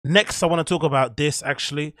Next, I want to talk about this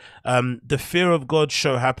actually. The Fear of God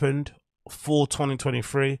show happened fall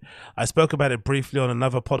 2023. I spoke about it briefly on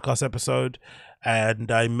another podcast episode, and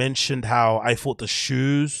I mentioned how I thought the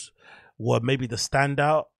shoes were maybe the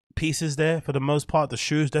standout pieces there for the most part. The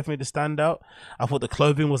shoes definitely the standout. I thought the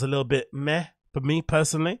clothing was a little bit meh for me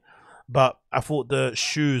personally, but I thought the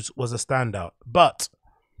shoes was a standout. But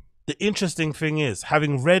the interesting thing is,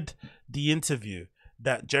 having read the interview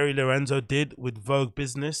that Jerry Lorenzo did with Vogue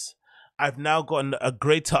Business, I've now gotten a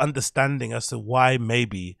greater understanding as to why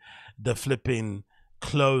maybe the flipping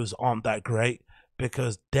clothes aren't that great.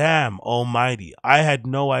 Because damn almighty, I had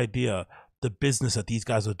no idea the business that these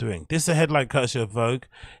guys are doing. This is a headline courtesy of Vogue.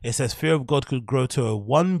 It says Fear of God could grow to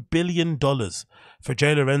 $1 billion for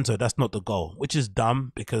Jay Lorenzo. That's not the goal, which is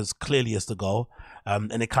dumb because clearly it's the goal.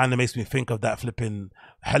 And it kind of makes me think of that flipping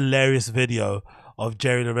hilarious video of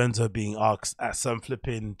Jerry Lorenzo being asked at some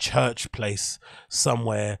flipping church place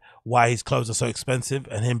somewhere why his clothes are so expensive,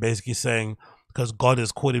 and him basically saying, because God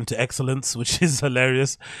has called him to excellence, which is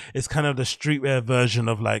hilarious. It's kind of the streetwear version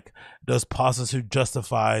of like those pastors who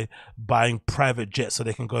justify buying private jets so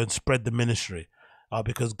they can go and spread the ministry.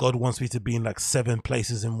 Because God wants me to be in like 7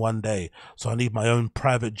 places in one day. So I need my own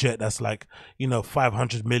private jet that's like,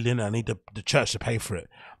 500 million. I need the church to pay for it.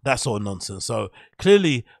 That sort of nonsense. So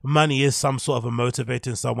clearly money is some sort of a motivator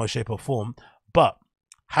in some way, shape or form. But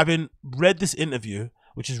having read this interview,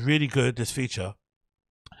 which is really good, this feature,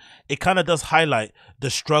 it kind of does highlight the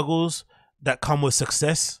struggles that come with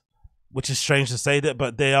success, which is strange to say that,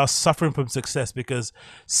 but they are suffering from success because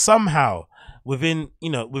somehow within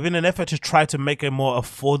an effort to try to make a more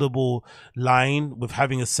affordable line with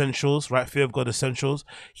having essentials, right? Fear of God essentials.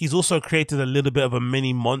 He's also created a little bit of a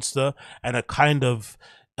mini monster and a kind of,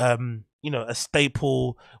 a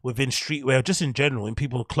staple within streetwear, just in general, in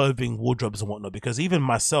people's clothing, wardrobes and whatnot. Because even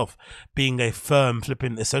myself, being a firm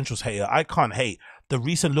flipping essentials hater, I can't hate. The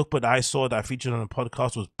recent lookbook that I saw that I featured on the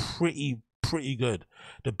podcast was pretty good.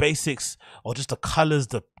 The basics, or just the colors,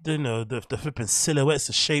 the flipping silhouettes,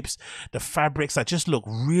 the shapes, the fabrics, that just look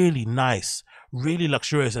really nice, really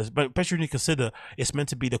luxurious. But especially when you consider it's meant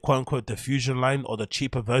to be the quote unquote diffusion line or the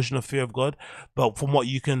cheaper version of Fear of God. But from what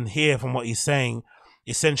you can hear from what he's saying,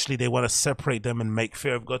 essentially they want to separate them and make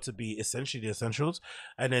Fear of God to be essentially the essentials,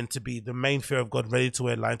 and then to be the main Fear of God ready to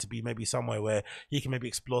wear line to be maybe somewhere where he can maybe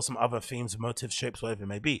explore some other themes, motifs, shapes, whatever it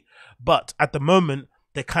may be. But at the moment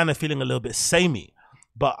they're kind of feeling a little bit samey.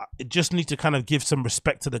 But it just need to kind of give some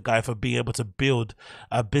respect to the guy for being able to build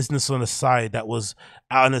a business on the side that was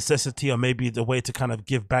out of necessity, or maybe the way to kind of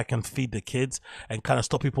give back and feed the kids and kind of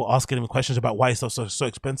stop people asking him questions about why it's so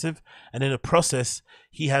expensive. And in the process,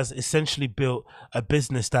 he has essentially built a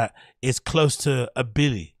business that is close to a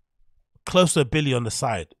billy on the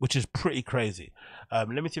side, which is pretty crazy. Let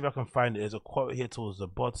me see if I can find it. There's a quote here towards the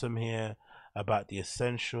bottom here about the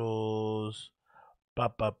essentials.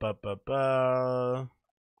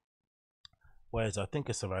 Where is it? I think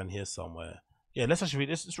it's around here somewhere. Yeah, let's actually read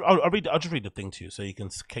this. I'll just read the thing to you so you can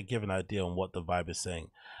give an idea on what the vibe is saying.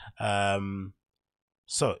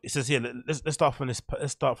 So it says here, let's start from this.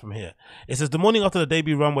 Let's start from here. It says the morning after the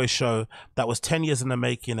debut runway show that was 10 years in the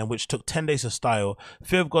making and which took 10 days to style,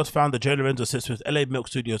 Fear of God founder Jay Lorenzo sits with LA Milk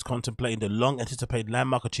Studios contemplating the long anticipated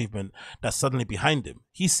landmark achievement that's suddenly behind him.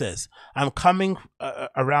 He says, I'm coming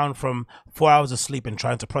around from 4 hours of sleep and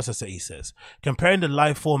trying to process it, he says. Comparing the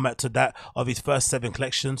live format to that of his first 7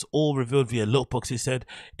 collections, all revealed via lookbooks, he said,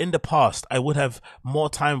 in the past, I would have more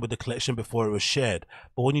time with the collection before it was shared.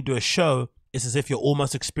 But when you do a show, it's as if you're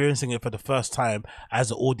almost experiencing it for the first time, as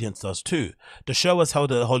the audience does too. The show was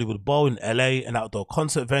held at the Hollywood Bowl in LA, an outdoor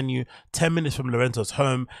concert venue 10 minutes from Lorenzo's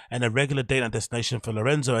home and a regular date night destination for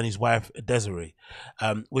Lorenzo and his wife Desiree,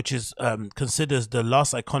 which is considered the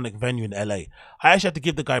last iconic venue in LA. I actually have to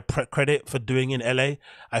give the guy credit for doing in LA.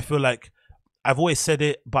 I feel like I've always said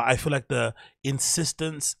it, but I feel like the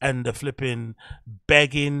insistence and the flipping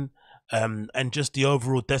begging, and just the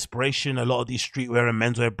overall desperation a lot of these streetwear and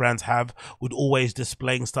menswear brands have with always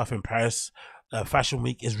displaying stuff in Paris Fashion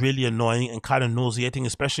Week is really annoying and kind of nauseating,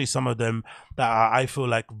 especially some of them that are, I feel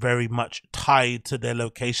like, very much tied to their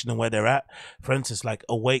location and where they're at. For instance, like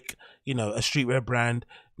Awake, a streetwear brand,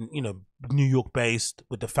 New York based,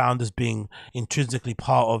 with the founders being intrinsically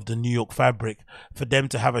part of the New York fabric. For them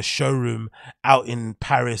to have a showroom out in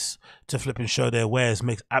Paris to flip and show their wares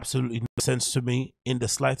makes absolutely no sense to me in the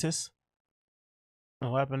slightest. Oh,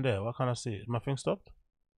 what happened there? Why can't I see it? My thing stopped?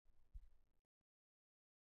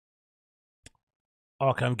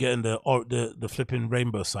 Okay, I'm getting the flipping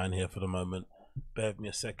rainbow sign here for the moment. Bear with me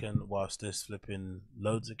a second whilst this flipping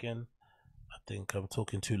loads again. I think I'm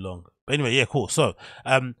talking too long. But anyway, yeah, cool. So,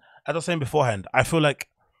 as I was saying beforehand, I feel like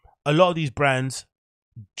a lot of these brands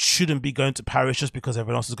shouldn't be going to Paris just because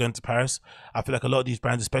everyone else is going to Paris. I feel like a lot of these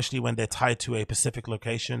brands, especially when they're tied to a specific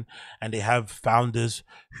location and they have founders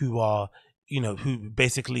who are, who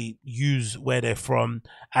basically use where they're from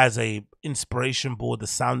as a inspiration board, the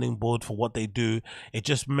sounding board for what they do. It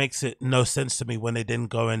just makes it no sense to me when they then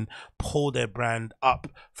go and pull their brand up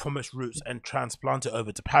from its roots and transplant it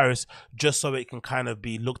over to Paris just so it can kind of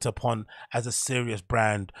be looked upon as a serious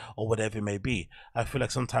brand or whatever it may be. I feel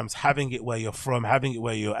like sometimes having it where you're from, having it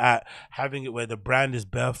where you're at, having it where the brand is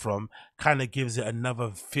birthed from kind of gives it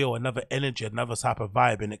another feel, another energy, another type of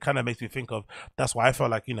vibe. And it kind of makes me think of, that's why I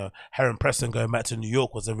felt like, Heron Preston going back to New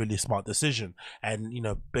York was a really smart decision. And,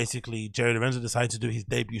 basically Jerry Lorenzo decided to do his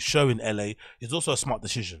debut show in LA is also a smart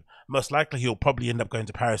decision. Most likely he'll probably end up going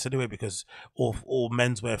to Paris anyway, because all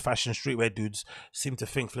menswear, fashion, streetwear dudes seem to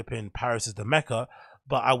think flipping Paris is the Mecca.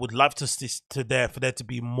 But I would love for there to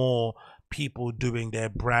be more people doing their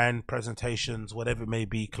brand presentations, whatever it may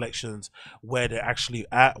be, collections, where they're actually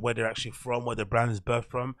at, where they're actually from, where the brand is birthed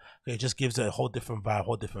from. It just gives it a whole different vibe,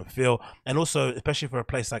 whole different feel. And also, especially for a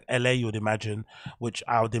place like LA, you would imagine, which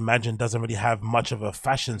I would imagine doesn't really have much of a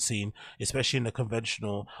fashion scene, especially in the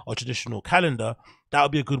conventional or traditional calendar, that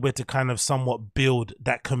would be a good way to kind of somewhat build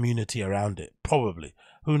that community around it. Probably.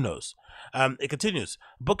 Who knows? It continues.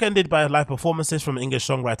 Bookended by live performances from English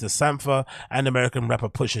songwriter Sampha and American rapper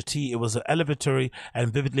Pusha T, it was an elevatory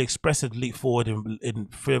and vividly expressive leap forward in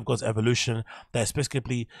Fear of God's evolution that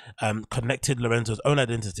specifically connected Lorenzo's own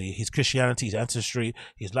identity, his Christianity, his ancestry,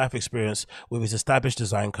 his life experience with his established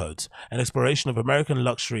design codes. An exploration of American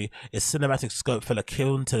luxury, its cinematic scope fell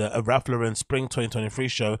akin to a Ralph Lauren Spring 2023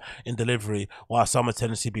 show in delivery, while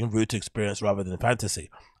simultaneously being rooted to experience rather than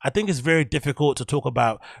fantasy. I think it's very difficult to talk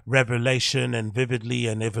about revelation and vividly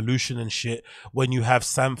and evolution and shit when you have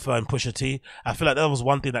Sampha and Pusha T. I feel like that was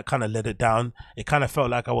one thing that kind of let it down. It kind of felt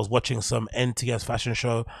like I was watching some NTS fashion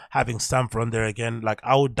show, having Sampha on there again. Like,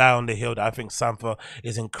 I would die on the hill that I think Sampha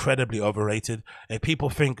is incredibly overrated. If people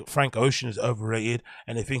think Frank Ocean is overrated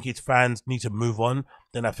and they think his fans need to move on,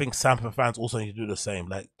 then I think Sampha fans also need to do the same.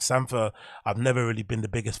 Like, Sampha, I've never really been the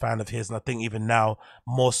biggest fan of his, and I think even now,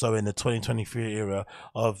 more so in the 2023 era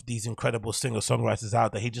of these incredible singer-songwriters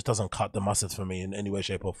out there, he just doesn't cut the mustard for me in any way,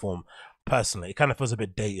 shape, or form, personally. It kind of feels a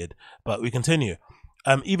bit dated, but we continue.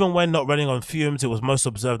 Even when not running on fumes, it was most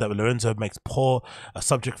observed that Lorenzo makes poor a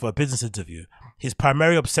subject for a business interview. His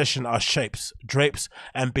primary obsession are shapes, drapes,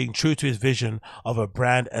 and being true to his vision of a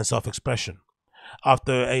brand and self-expression.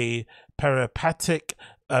 After a peripatetic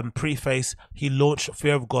preface, he launched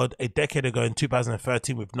Fear of God a decade ago in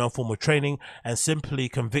 2013 with no formal training and simply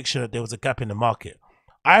conviction that there was a gap in the market.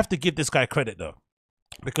 I have to give this guy credit though,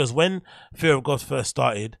 because when Fear of God first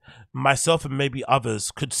started, myself and maybe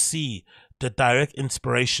others could see the direct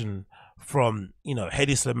inspiration from,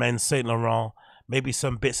 Hedi Slimane, Saint Laurent, maybe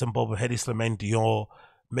some bits and bobs of Hedi Slimane, Dior,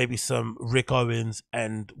 maybe some Rick Owens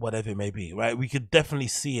and whatever it may be, right? We could definitely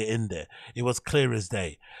see it in there. It was clear as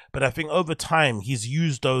day. But I think over time, he's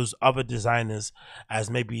used those other designers as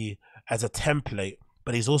maybe as a template,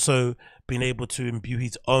 but he's also been able to imbue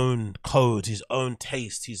his own code, his own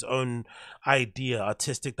taste, his own idea,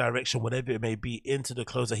 artistic direction, whatever it may be, into the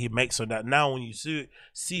clothes that he makes. So that now when you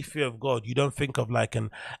see Fear of God, you don't think of like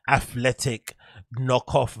an athletic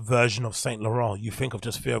knockoff version of Saint Laurent. You think of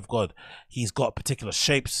just Fear of God. He's got particular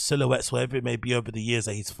shapes, silhouettes, whatever it may be over the years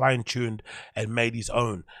that he's fine-tuned and made his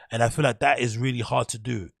own. And I feel like that is really hard to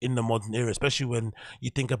do in the modern era, especially when you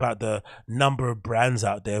think about the number of brands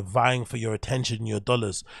out there vying for your attention, your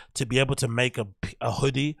dollars, to be able to make a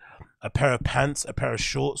hoodie, a pair of pants, a pair of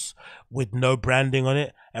shorts with no branding on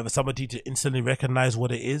it, and for somebody to instantly recognize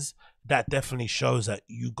what it is. That definitely shows that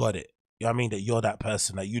you got it. You know what I mean? That you're that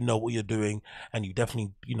person, that you know what you're doing, and you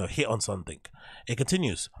definitely, hit on something. It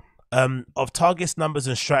continues. Of targets, numbers,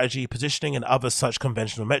 and strategy, positioning, and other such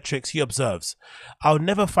conventional metrics, he observes, I'll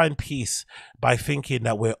never find peace by thinking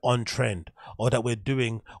that we're on trend or that we're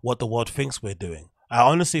doing what the world thinks we're doing. I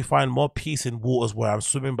honestly find more peace in waters where I'm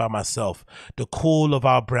swimming by myself. The call of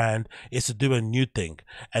our brand is to do a new thing,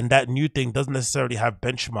 and that new thing doesn't necessarily have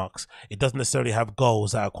benchmarks. It doesn't necessarily have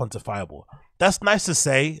goals that are quantifiable. That's nice to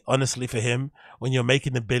say, honestly, for him, when you're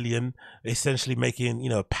making $1 billion, essentially making,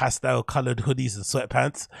 pastel colored hoodies and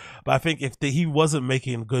sweatpants. But I think if he wasn't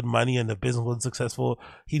making good money and the business wasn't successful,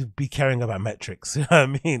 he'd be caring about metrics. You know what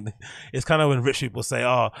I mean? It's kind of when rich people say,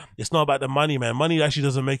 oh, it's not about the money, man. Money actually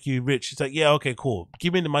doesn't make you rich. It's like, yeah, okay, cool.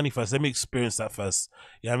 Give me the money first. Let me experience that first.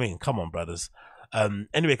 You know what I mean? Come on, brothers.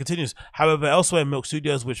 Anyway, it continues. However, elsewhere in Milk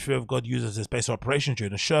Studios, which Fear of God uses as base operation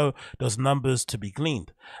during the show, there's numbers to be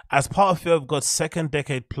gleaned. As part of Fear of God's second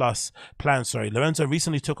decade plus plan, Lorenzo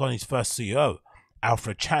recently took on his first CEO.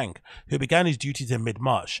 Alfred Chang, who began his duties in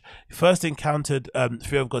mid-March. He first encountered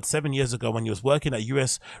Fear of God 7 years ago when he was working at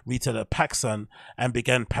US retailer PacSun and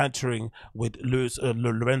began partnering with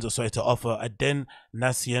Lorenzo to offer a then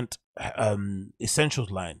nascent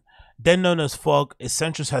essentials line. Then known as Vogue,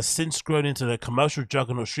 Essentials has since grown into the commercial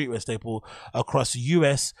juggernaut streetwear staple across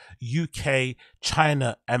US, UK,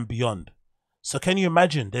 China, and beyond. So can you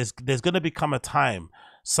imagine there's going to become a time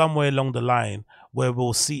somewhere along the line where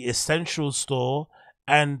we'll see Essentials store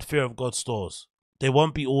and Fear of God stores. They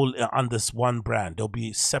won't be all under this one brand. There'll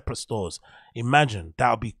be separate stores. Imagine, that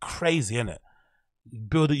would be crazy, innit?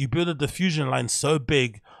 You build a diffusion line so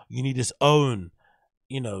big, you need its own,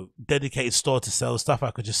 dedicated store to sell stuff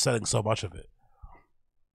like just selling so much of it.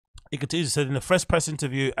 It continues to say in a fresh press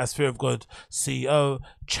interview as Fear of God CEO,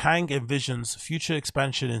 Chang envisions future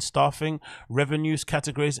expansion in staffing, revenues,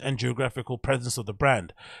 categories, and geographical presence of the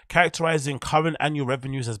brand, characterizing current annual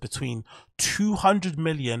revenues as between 200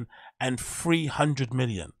 million and 300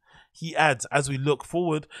 million. He adds, as we look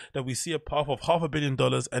forward, that we see a path of $500 million,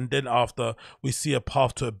 and then after, we see a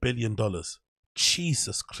path to $1 billion.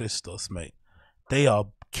 Jesus Christos, mate. They are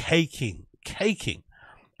caking.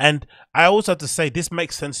 And I also have to say, this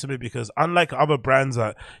makes sense to me because unlike other brands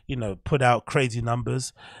that, put out crazy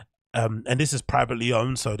numbers, and this is privately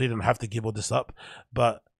owned, so they don't have to give all this up.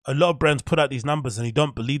 But a lot of brands put out these numbers and you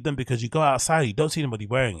don't believe them because you go outside, you don't see anybody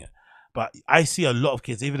wearing it. But I see a lot of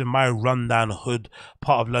kids, even in my rundown hood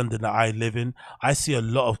part of London that I live in, I see a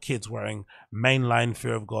lot of kids wearing mainline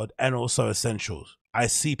Fear of God and also Essentials. I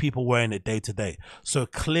see people wearing it day to day. So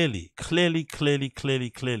clearly,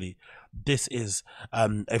 this is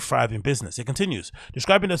a thriving business. It continues,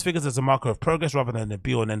 describing those figures as a marker of progress rather than a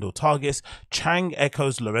be all and end all targets. Chang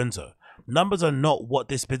echoes Lorenzo. Numbers are not what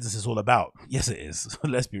this business is all about. Yes, it is.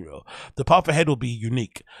 Let's be real. The path ahead will be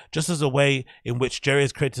unique, just as the way in which Jerry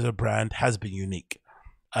has created a brand has been unique.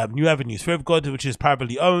 New avenues. Fear of God, which is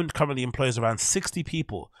privately owned, currently employs around 60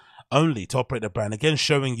 people only to operate the brand. Again,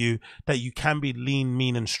 showing you that you can be lean,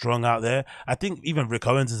 mean, and strong out there. I think even Rick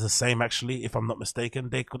Owens is the same, actually, if I'm not mistaken.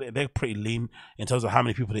 They're pretty lean in terms of how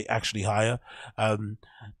many people they actually hire. There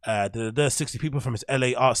are 60 people from its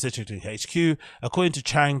LA Arts District HQ. According to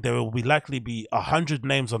Chang, there will likely be 100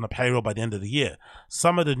 names on the payroll by the end of the year.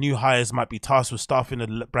 Some of the new hires might be tasked with staffing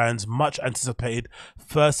the brand's much anticipated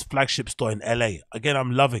first flagship store in LA. Again,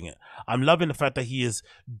 I'm loving it. I'm loving the fact that he is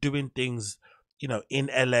doing things in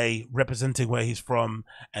LA, representing where he's from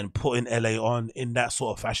and putting LA on in that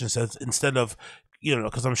sort of fashion sense instead of,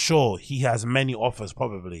 because I'm sure he has many offers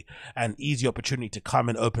probably and easy opportunity to come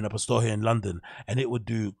and open up a store here in London and it would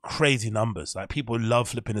do crazy numbers. Like people love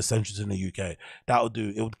flipping Essentials in the UK.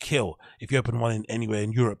 It would kill if you open one anywhere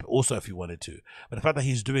in Europe also if you wanted to. But the fact that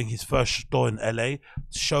he's doing his first store in LA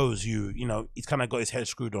shows you, he's kind of got his head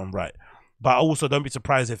screwed on right. But also don't be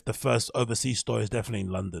surprised if the first overseas store is definitely in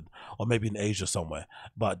London or maybe in Asia somewhere.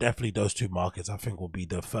 But definitely those two markets I think will be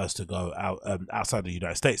the first to go out outside the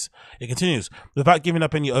United States. It continues, without giving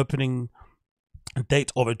up any opening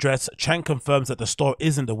date or address, Chang confirms that the store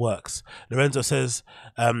is in the works. Lorenzo says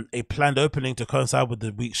a planned opening to coincide with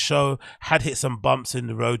the week's show had hit some bumps in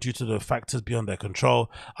the road due to the factors beyond their control.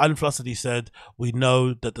 Unflustered, he said, "We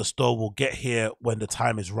know that the store will get here when the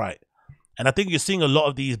time is right." And I think you're seeing a lot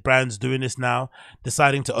of these brands doing this now,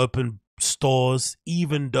 deciding to open stores,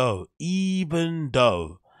 even though, it's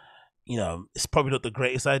probably not the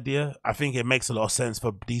greatest idea. I think it makes a lot of sense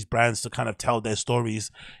for these brands to kind of tell their stories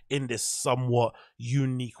in this somewhat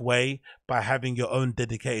unique way by having your own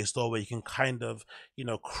dedicated store where you can kind of,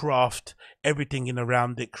 craft everything in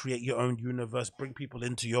around it, create your own universe, bring people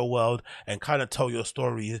into your world and kind of tell your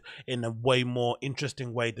story in a way more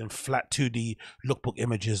interesting way than flat 2D lookbook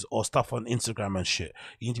images or stuff on Instagram and shit.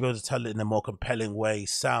 You need to be able to tell it in a more compelling way,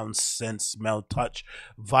 sound, sense, smell, touch,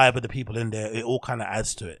 vibe of the people in there. It all kind of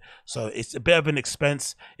adds to it. So it's a bit of an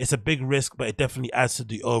expense. It's a big risk, but it definitely adds to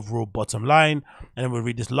the overall bottom line. And then we'll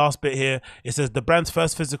read this last bit here. It says the brand's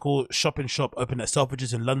first physical shop opened at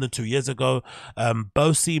Selfridges in London 2 years ago.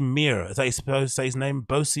 Bosie Mir, is that you supposed to say his name?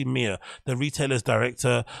 Bosie Mir, the retailer's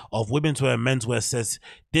director of women's wear and menswear, says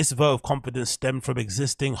this vote of confidence stemmed from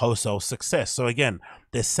existing wholesale success. So again,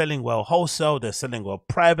 they're selling well wholesale, they're selling well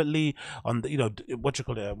privately on the, what's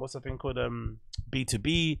the thing called,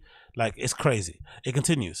 B2B. Like, it's crazy. It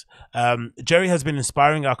continues. Jerry has been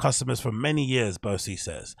inspiring our customers for many years, Bosie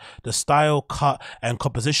says. The style, cut, and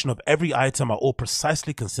composition of every item are all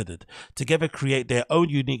precisely considered. Together create their own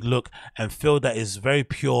unique look and feel that is very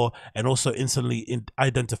pure and also instantly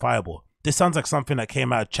identifiable. This sounds like something that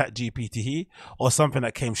came out of ChatGPT or something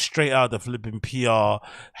that came straight out of the flipping PR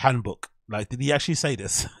handbook. Like, did he actually say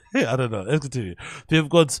this? I don't know. Let's continue. Fear of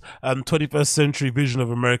God's 21st century vision of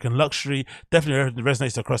American luxury definitely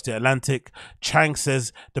resonates across the Atlantic. Chang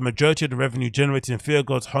says the majority of the revenue generated in Fear of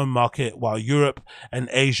God's home market, while Europe and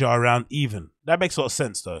Asia are around even. That makes a lot of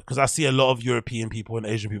sense, though, because I see a lot of European people and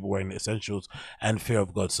Asian people wearing the Essentials and Fear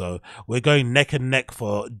of God. So we're going neck and neck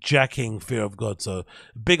for jacking Fear of God. So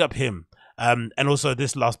big up him. And also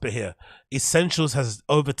this last bit here, Essentials has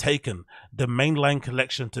overtaken the mainline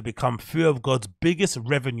collection to become Fear of God's biggest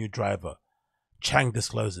revenue driver, Chang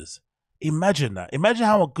discloses. Imagine that. Imagine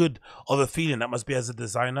how good of a feeling that must be as a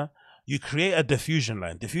designer. You create a diffusion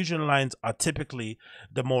line. Diffusion lines are typically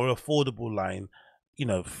the more affordable line, you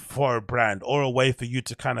know, for a brand, or a way for you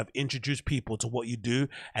to kind of introduce people to what you do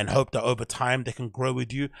and hope that over time they can grow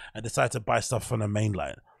with you and decide to buy stuff from the main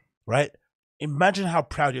line, right? Imagine how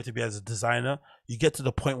proud you have to be as a designer. You get to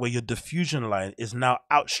the point where your diffusion line is now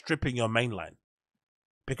outstripping your main line,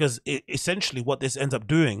 because essentially what this ends up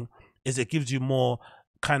doing is it gives you more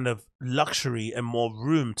kind of luxury and more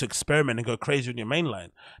room to experiment and go crazy on your main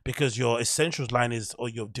line, because your Essentials line is, or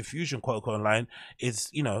your diffusion quote unquote line is,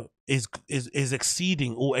 you know, is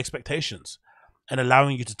exceeding all expectations and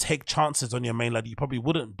allowing you to take chances on your main line that you probably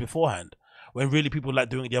wouldn't beforehand, when really people like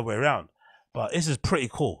doing it the other way around. But this is pretty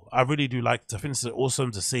cool. I really do like it. I think this is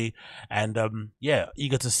awesome to see, and yeah,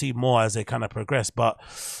 eager to see more as they kind of progress. But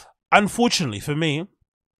unfortunately for me,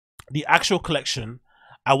 the actual collection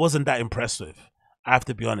I wasn't that impressed with, I have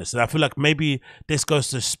to be honest. And I feel like maybe this goes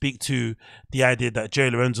to speak to the idea that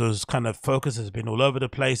Jerry Lorenzo's kind of focus has been all over the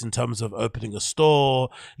place in terms of opening a store,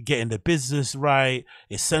 getting the business right,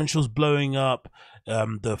 Essentials blowing up,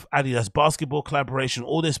 the Adidas basketball collaboration,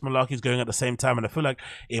 all this malarkey is going at the same time. And I feel like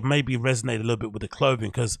it maybe resonated a little bit with the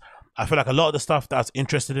clothing, because I feel like a lot of the stuff that's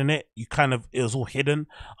interested in it, it was all hidden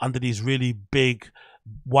under these really big,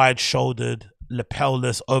 wide-shouldered,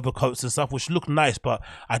 lapel-less overcoats and stuff, which look nice, but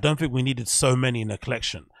I don't think we needed so many in the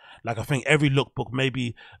collection. Like, I think every lookbook,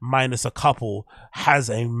 maybe minus a couple, has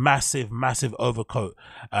a massive overcoat,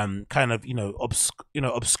 kind of,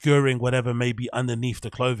 obscuring whatever may be underneath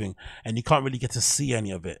the clothing, and you can't really get to see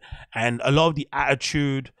any of it. And a lot of the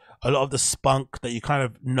attitude, a lot of the spunk that you kind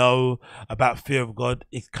of know about Fear of God,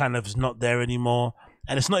 it kind of is not there anymore.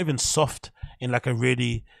 And it's not even soft in like a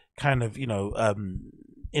really kind of,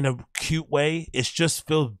 in a cute way. It just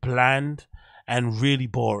feels bland and really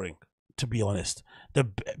boring, to be honest. The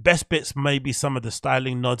best bits may be some of the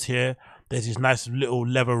styling nods here. There's these nice little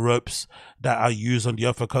leather ropes that are used on the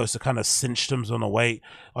overcoats to kind of cinch them on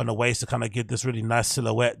the waist to kind of give this really nice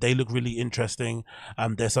silhouette. They look really interesting.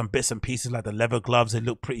 There's some bits and pieces like the leather gloves. They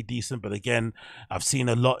look pretty decent, but again, I've seen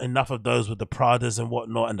enough of those with the Pradas and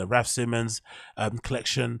whatnot, and the Raf Simons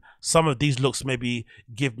collection. Some of these looks maybe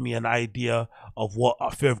give me an idea of what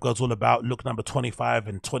Fear of God's all about. Look number 25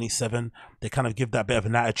 and 27. They kind of give that bit of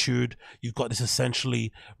an attitude. You've got this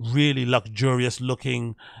essentially really luxurious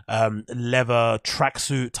looking leather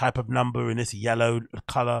tracksuit type of number in this yellow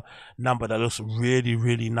color number that looks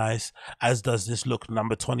really nice, as does this look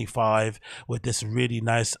number 25 with this really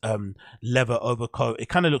nice leather overcoat. It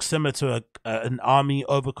kind of looks similar to an army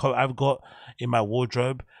overcoat I've got in my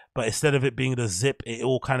wardrobe, but instead of it being the zip, it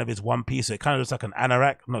all kind of is one piece. So it kind of looks like an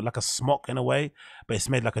anorak, not like a smock in a way, but it's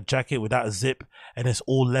made like a jacket without a zip, and it's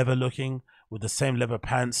all leather looking with the same leather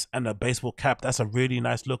pants and a baseball cap. That's a really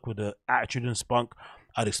nice look with the attitude and spunk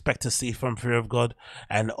I'd expect to see from Fear of God.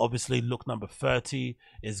 And obviously look number 30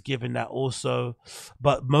 is given that also,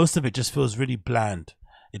 but most of it just feels really bland.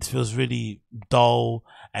 It feels really dull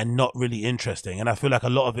and not really interesting. And I feel like a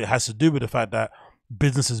lot of it has to do with the fact that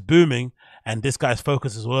business is booming and this guy's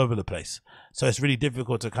focus is all over the place. So it's really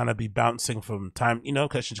difficult to kind of be bouncing from time,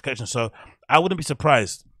 collection to collection. So I wouldn't be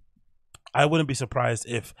surprised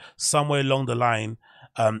if somewhere along the line,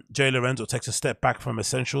 Jerry Lorenzo takes a step back from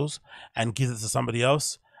Essentials and gives it to somebody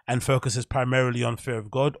else and focuses primarily on Fear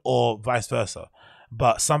of God, or vice versa.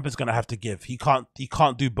 But something's going to have to give. He can't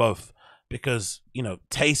do both, because,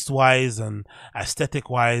 taste wise and aesthetic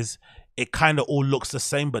wise, it kind of all looks the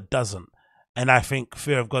same, but doesn't. And I think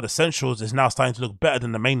Fear of God Essentials is now starting to look better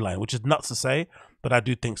than the main line, which is nuts to say, but I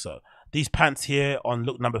do think so. These pants here on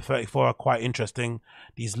look number 34 are quite interesting.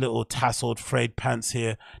 These little tasseled frayed pants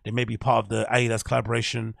here, they may be part of the Adidas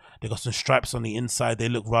collaboration. They got some stripes on the inside. They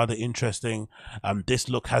look rather interesting. This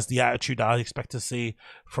look has the attitude I expect to see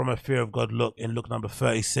from a Fear of God look in look number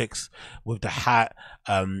 36, with the hat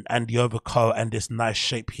and the overcoat and this nice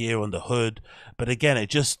shape here on the hood. But again,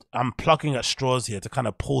 I'm plucking at straws here to kind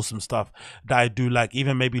of pull some stuff that I do like.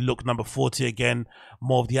 Even maybe look number 40 again,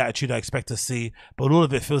 more of the attitude I expect to see, but all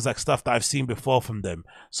of it feels like stuff that I've seen before from them.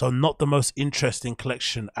 So not the most interesting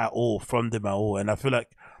collection at all from them at all. And I feel like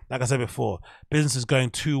like I said before, business is going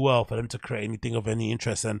too well for them to create anything of any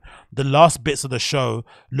interest. And the last bits of the show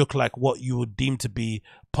look like what you would deem to be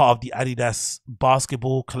part of the Adidas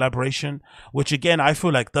basketball collaboration, which again, I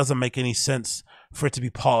feel like doesn't make any sense for it to be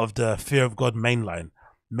part of the Fear of God mainline.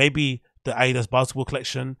 Maybe the Adidas basketball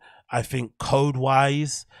collection, I think code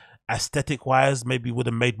wise, aesthetic wise, maybe would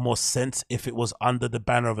have made more sense if it was under the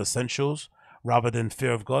banner of Essentials rather than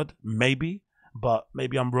Fear of God. Maybe, but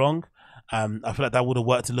maybe I'm wrong. I feel like that would have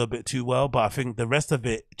worked a little bit too well, but I think the rest of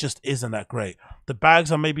it just isn't that great. The bags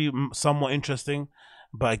are maybe somewhat interesting,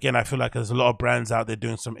 but again, I feel like there's a lot of brands out there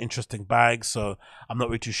doing some interesting bags, so I'm not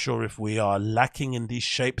really too sure if we are lacking in these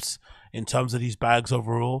shapes in terms of these bags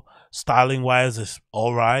overall. Styling wise, it's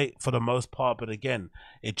all right for the most part, but again,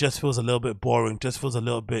 it just feels a little bit boring, just feels a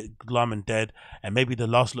little bit glum and dead. And maybe the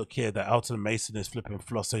last look here that Alton Mason is flipping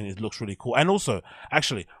flossing, it looks really cool. And also,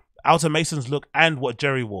 actually, Alton Mason's look and what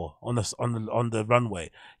Jerry wore on the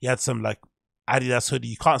runway. He had some like Adidas hoodie.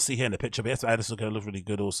 You can't see here in the picture, but yes, Adidas look going to look really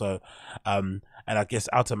good also. And I guess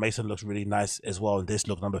Alton Mason looks really nice as well in this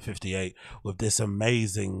look, number 58, with this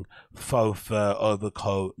amazing faux fur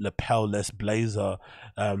overcoat, lapel-less blazer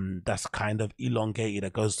that's kind of elongated,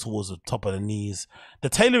 that goes towards the top of the knees. The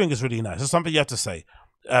tailoring is really nice. It's something you have to say.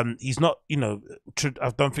 He's not,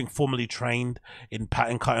 I don't think formally trained in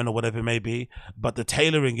pattern cutting or whatever it may be, but the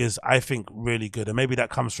tailoring is, I think, really good. And maybe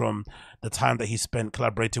that comes from the time that he spent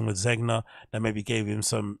collaborating with Zegna, that maybe gave him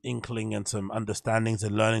some inkling and some understandings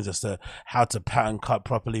and learnings as to how to pattern cut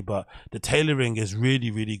properly. But the tailoring is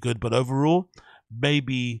really, really good. But overall,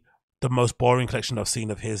 maybe the most boring collection I've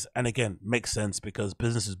seen of his. And again, makes sense because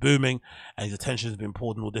business is booming and his attention has been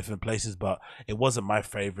pulled in all different places, but it wasn't my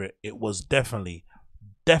favorite. It was definitely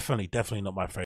not my favorite.